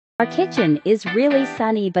Our kitchen is really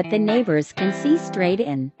sunny, but the neighbors can see straight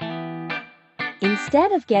in.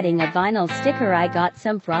 Instead of getting a vinyl sticker, I got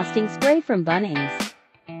some frosting spray from Bunnings.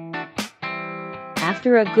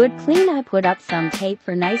 After a good clean, I put up some tape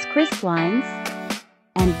for nice crisp lines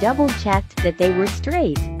and double-checked that they were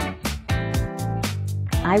straight.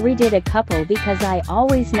 I redid a couple because I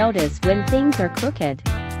always notice when things are crooked.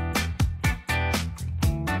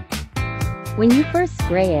 When you first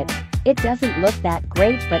spray it, it doesn't look that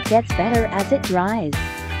great, but gets better as it dries.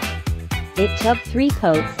 It took 3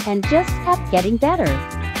 coats and just kept getting better.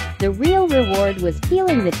 The real reward was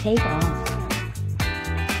peeling the tape off.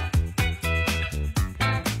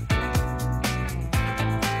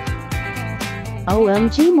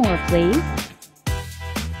 OMG, more please.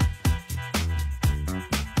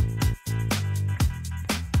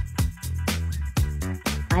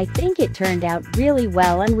 I think it turned out really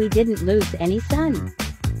well and we didn't lose any sun.